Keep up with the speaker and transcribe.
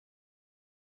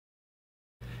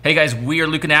Hey guys, we are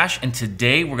Luke and Ash, and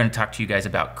today we're going to talk to you guys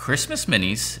about Christmas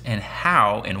minis and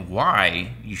how and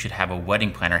why you should have a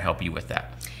wedding planner help you with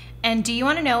that. And do you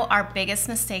want to know our biggest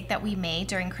mistake that we made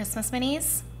during Christmas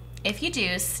minis? If you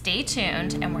do, stay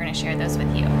tuned and we're going to share those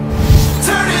with you. Turn it up!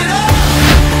 Turn it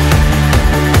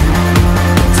up!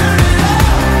 Turn it up! Turn it up!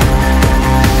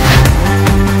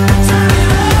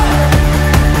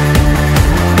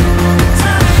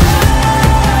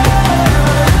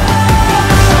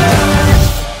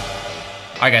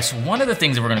 Alright guys, so one of the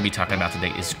things that we're going to be talking about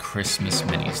today is Christmas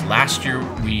minis. Last year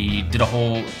we did a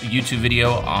whole YouTube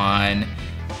video on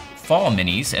fall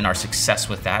minis and our success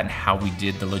with that and how we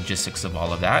did the logistics of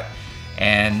all of that.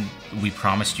 And we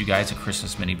promised you guys a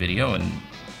Christmas mini video, and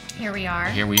here we are.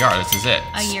 Here we are, this is it.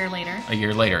 A year later. A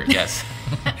year later, yes.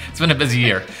 It's been a busy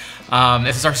year.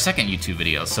 This is our second YouTube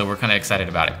video, so we're kind of excited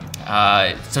about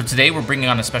it. So today we're bringing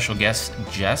on a special guest,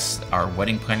 Jess, our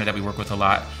wedding planner that we work with a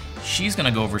lot. She's gonna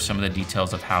go over some of the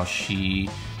details of how she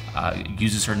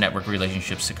uses her network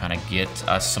relationships to kind of get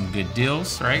us some good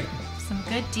deals, right? Some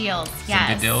good deals, yes. Some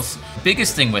good deals.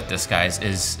 Biggest thing with this, guys,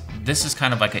 is this is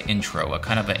kind of like an intro, a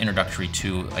kind of an introductory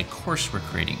to a course we're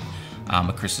creating,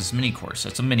 a Christmas mini course.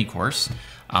 It's a mini course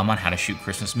on how to shoot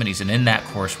Christmas minis. And in that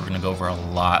course, we're gonna go over a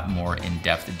lot more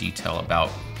in-depth detail about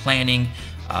planning,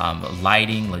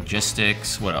 lighting,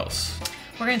 logistics, what else?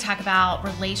 We're going to talk about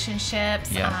relationships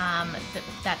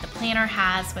that the planner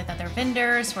has with other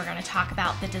vendors. We're going to talk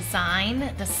about the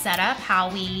design, the setup,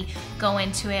 how we go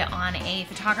into it on a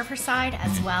photographer side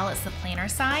as well as the planner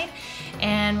side.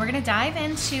 And we're going to dive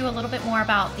into a little bit more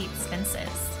about the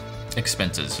expenses.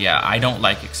 Expenses, yeah. I don't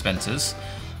like expenses.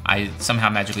 I somehow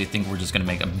magically think we're just going to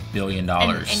make $1 billion.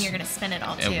 And you're going to spend it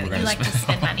all too. You like to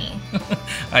spend money.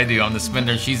 I do. I'm the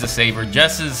spender. She's a saver.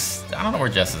 Jess is, I don't know where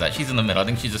Jess is at. She's in the middle. I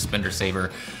think she's a spender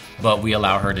saver, but we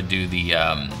allow her to do the,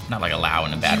 not like allow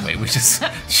in a bad way, which is,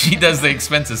 she does the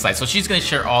expenses side. So she's going to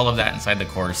share all of that inside the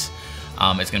course.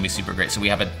 It's going to be super great. So we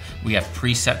have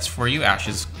presets for you. Ash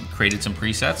has created some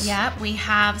presets. Yep, we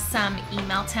have some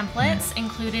email templates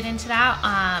included into that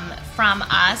from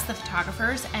us, the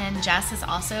photographers, and Jess is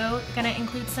also going to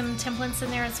include some templates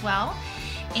in there as well.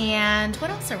 And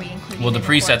what else are we including? Well, the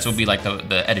presets will be like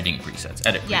the editing presets,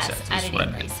 presets. Yes, editing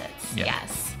presets. Yeah.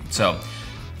 Yes. So.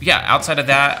 Yeah, outside of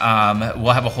that,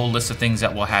 we'll have a whole list of things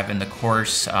that we'll have in the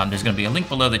course. There's gonna be a link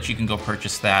below that you can go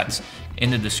purchase that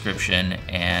in the description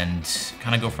and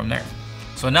kind of go from there.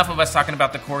 So enough of us talking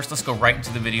about the course, let's go right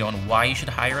into the video on why you should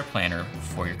hire a planner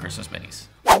for your Christmas minis.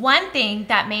 One thing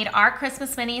that made our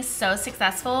Christmas minis so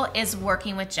successful is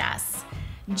working with Jess.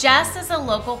 Jess is a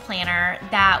local planner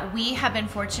that we have been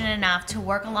fortunate enough to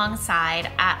work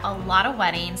alongside at a lot of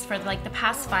weddings for like the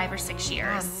past 5 or 6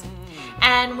 years.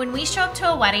 And when we show up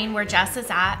to a wedding where Jess is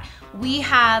at, we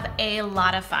have a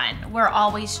lot of fun. We're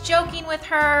always joking with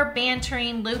her,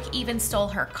 bantering. Luke even stole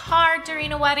her car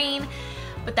during a wedding,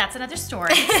 but that's another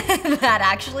story. That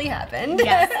actually happened.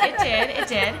 Yes, it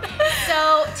did.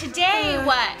 So today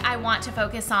what I want to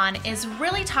focus on is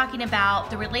really talking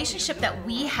about the relationship that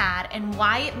we had and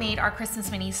why it made our Christmas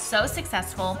minis so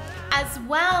successful, as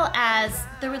well as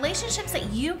the relationships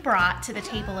that you brought to the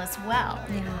table as well.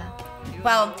 Yeah.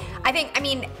 Well, I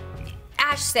mean,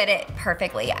 Ash said it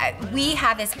perfectly. We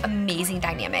have this amazing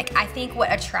dynamic. I think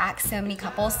what attracts so many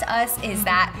couples to us is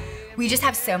that we just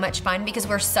have so much fun because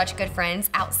we're such good friends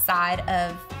outside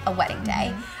of a wedding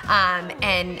day.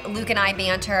 And Luke and I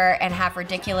banter and have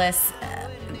ridiculous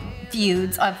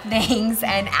feuds of things,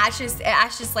 and Ash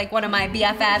is like one of my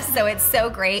BFFs, so it's so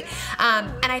great.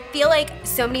 And I feel like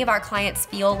so many of our clients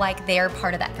feel like they're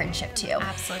part of that friendship too.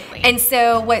 Absolutely. And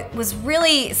so what was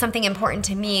really something important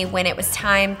to me when it was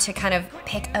time to kind of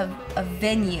pick a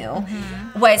venue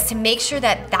was to make sure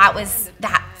that that was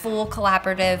that full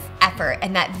collaborative effort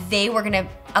and that they were gonna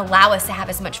allow us to have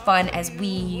as much fun as we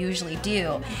usually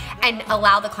do and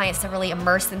allow the clients to really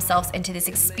immerse themselves into this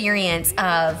experience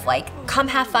of like, come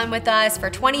have fun with us for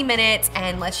 20 minutes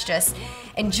and let's just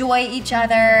enjoy each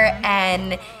other.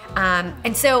 And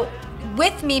so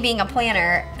with me being a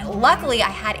planner, luckily I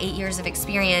had 8 years of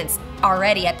experience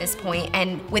already at this point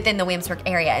and within the Williamsburg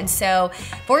area. And so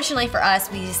fortunately for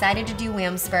us, we decided to do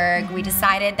Williamsburg. We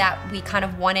decided that we kind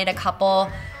of wanted a couple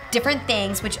different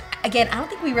things, which again, I don't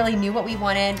think we really knew what we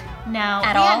wanted No,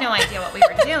 at we all. had no idea what we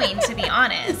were doing, to be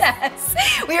honest. Yes,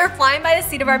 we were flying by the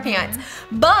seat of our pants.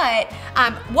 But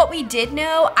what we did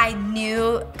know, I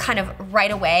knew kind of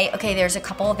right away, okay, there's a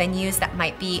couple of venues that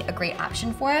might be a great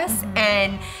option for us.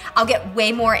 And I'll get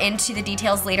way more into the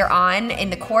details later on in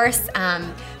the course.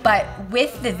 But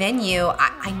with the venue,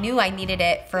 I knew I needed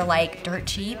it for like dirt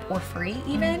cheap or free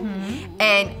even.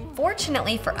 And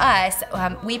fortunately for us,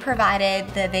 we provided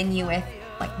the venue with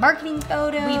like marketing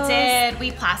photos. We did.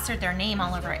 We plastered their name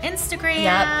all over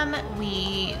Instagram. Yep.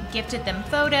 We gifted them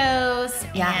photos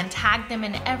and tagged them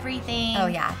in everything. Oh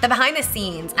yeah, the behind the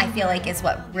scenes I feel like is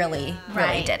what really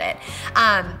did it.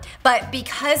 But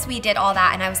because we did all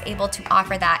that and I was able to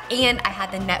offer that, and I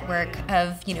had the network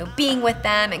of being with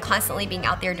them and constantly being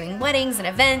out there doing weddings and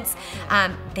events,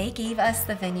 they gave us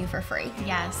the venue for free.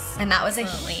 Yes, and that was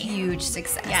absolutely. a huge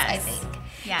success. I think.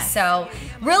 Yes. So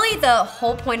really the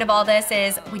whole point of all this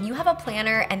is when you have a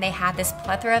planner and they have this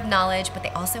plethora of knowledge, but they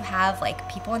also have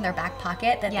like people in their back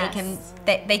pocket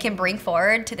that they can bring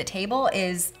forward to the table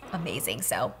is amazing.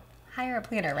 So hire a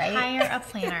planner, right? Hire a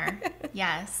planner.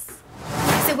 Yes.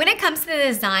 So when it comes to the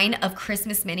design of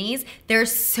Christmas minis,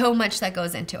 there's so much that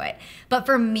goes into it. But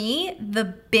for me,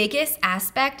 the biggest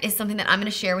aspect is something that I'm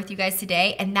gonna share with you guys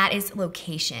today, and that is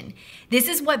location. This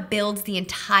is what builds the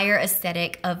entire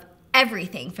aesthetic of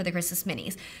everything for the Christmas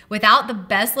minis. Without the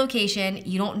best location,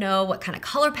 you don't know what kind of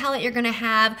color palette you're gonna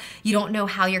have. You don't know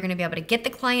how you're gonna be able to get the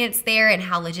clients there and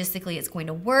how logistically it's going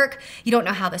to work. You don't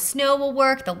know how the snow will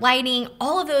work, the lighting,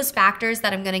 all of those factors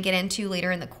that I'm gonna get into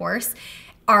later in the course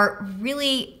are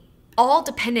really all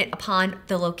dependent upon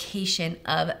the location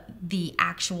of the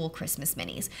actual Christmas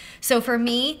minis. So for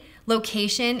me,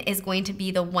 location is going to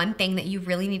be the one thing that you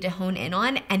really need to hone in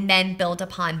on and then build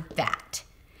upon that.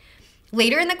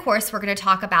 Later in the course, we're gonna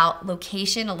talk about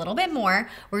location a little bit more.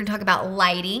 We're gonna talk about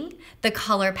lighting, the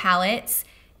color palettes,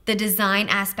 the design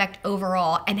aspect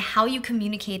overall, and how you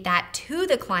communicate that to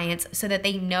the clients so that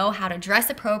they know how to dress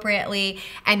appropriately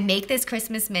and make this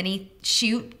Christmas mini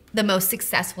shoot the most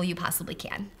successful you possibly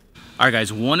can. All right,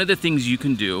 guys, one of the things you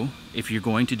can do if you're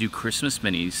going to do Christmas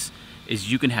minis is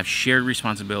you can have shared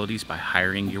responsibilities by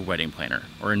hiring your wedding planner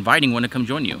or inviting one to come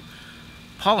join you.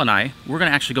 Paul and I, we're gonna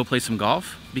actually go play some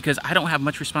golf because I don't have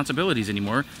much responsibilities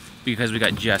anymore because we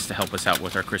got Jess to help us out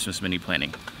with our Christmas mini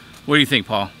planning. What do you think,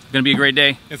 Paul? Gonna be a great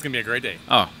day? It's gonna be a great day.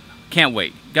 Oh, can't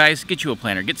wait. Guys, get you a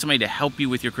planner. Get somebody to help you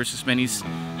with your Christmas minis.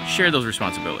 Share those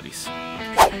responsibilities.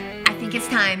 I think it's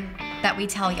time that we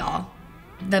tell y'all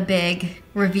the big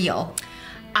reveal.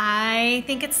 I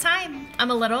think it's time. I'm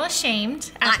a little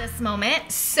ashamed at this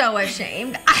moment. So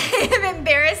ashamed. I am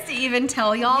embarrassed to even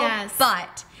tell y'all. Yes.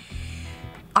 But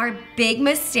our big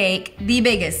mistake, the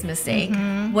biggest mistake,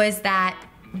 was that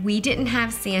we didn't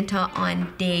have Santa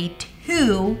on day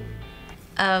 2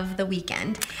 of the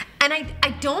weekend. And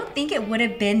I don't think it would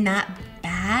have been that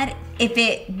bad if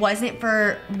it wasn't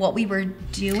for what we were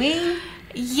doing.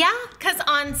 Yeah, because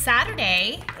on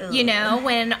Saturday,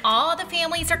 when all the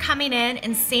families are coming in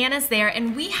and Santa's there,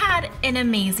 and we had an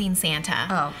amazing Santa.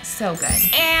 Oh, so good.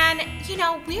 And,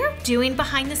 we're doing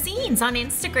behind the scenes on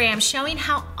Instagram, showing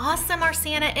how awesome our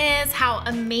Santa is, how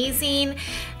amazing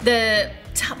the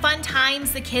fun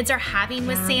times the kids are having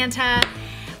with Santa.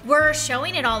 We're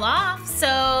showing it all off.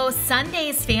 So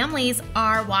Sunday's families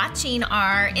are watching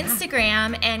our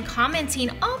Instagram and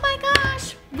commenting, oh my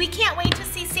gosh, we can't wait to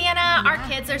see Santa. Our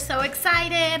kids are so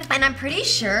excited. And I'm pretty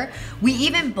sure we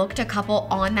even booked a couple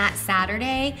on that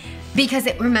Saturday because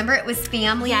remember it was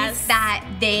families that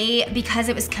because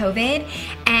it was COVID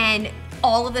and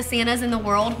all of the Santas in the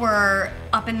world were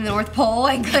up in the North Pole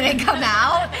and couldn't come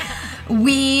out.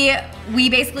 We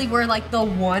basically were like the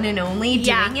one and only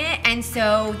doing it, and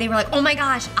so they were like, oh my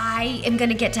gosh, I am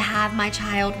gonna get to have my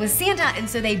child with Santa, and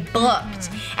so they booked,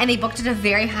 and they booked at a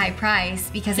very high price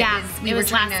because we were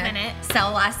trying to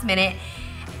sell last minute,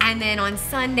 and then on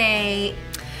Sunday,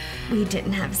 we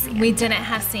didn't have Santa. We didn't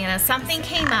have Santa. Something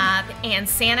came up and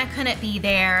Santa couldn't be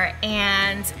there,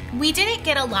 and we didn't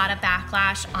get a lot of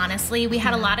backlash, honestly. We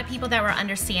had a lot of people that were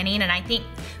understanding, and I think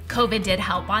COVID did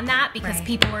help on that because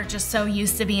people were just so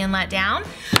used to being let down.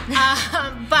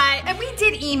 And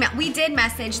we did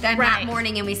message them that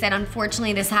morning and we said,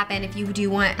 unfortunately this happened. If you do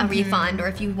want a refund or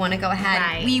if you want to go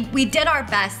ahead, we did our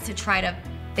best to try to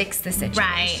fix the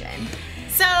situation.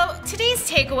 So today's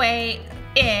takeaway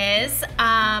is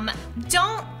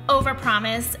don't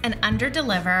overpromise and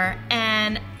underdeliver,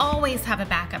 and always have a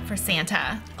backup for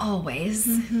Santa. Always.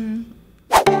 Knowing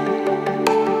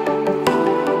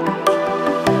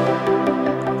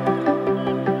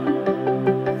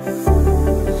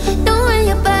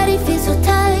your body feels so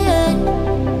tired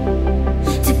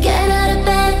to get out of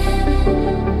bed,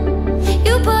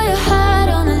 you put your heart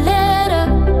on a letter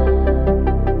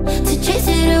to chase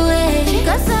it away.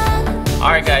 All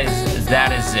right, guys,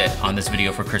 that is it on on this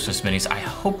video for Christmas Minis. I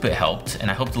hope it helped,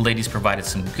 and I hope the ladies provided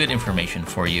some good information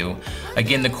for you.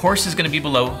 Again, the course is gonna be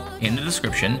below in the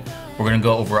description. We're gonna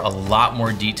go over a lot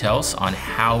more details on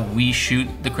how we shoot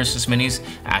the Christmas Minis.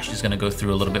 Ashley's gonna go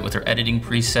through a little bit with her editing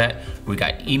preset. We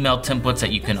got email templates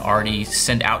that you can already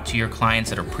send out to your clients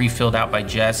that are pre-filled out by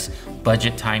Jess,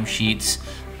 budget timesheets.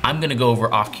 I'm gonna go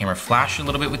over off-camera flash a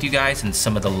little bit with you guys and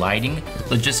some of the lighting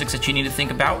logistics that you need to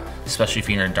think about, especially if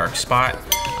you're in a dark spot.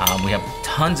 We have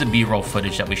tons of B-roll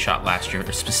footage that we shot last year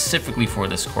specifically for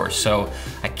this course, so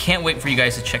I can't wait for you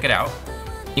guys to check it out.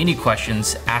 Any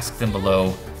questions, ask them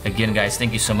below. Again, guys,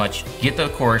 thank you so much. Get the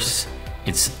course.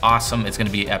 It's awesome, it's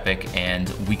gonna be epic, and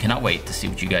we cannot wait to see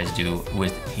what you guys do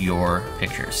with your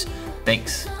pictures.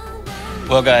 Thanks.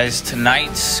 Well, guys,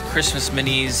 tonight's Christmas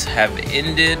Minis have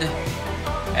ended.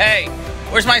 Hey,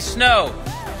 where's my snow?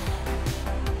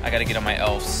 I gotta get on my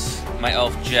elves. My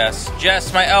elf, Jess.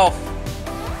 Jess, my elf.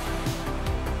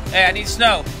 Hey, I need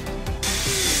snow.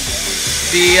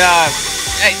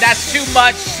 Hey, that's too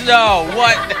much snow.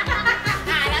 What?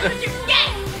 That's what you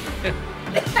get.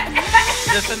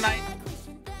 Just a night.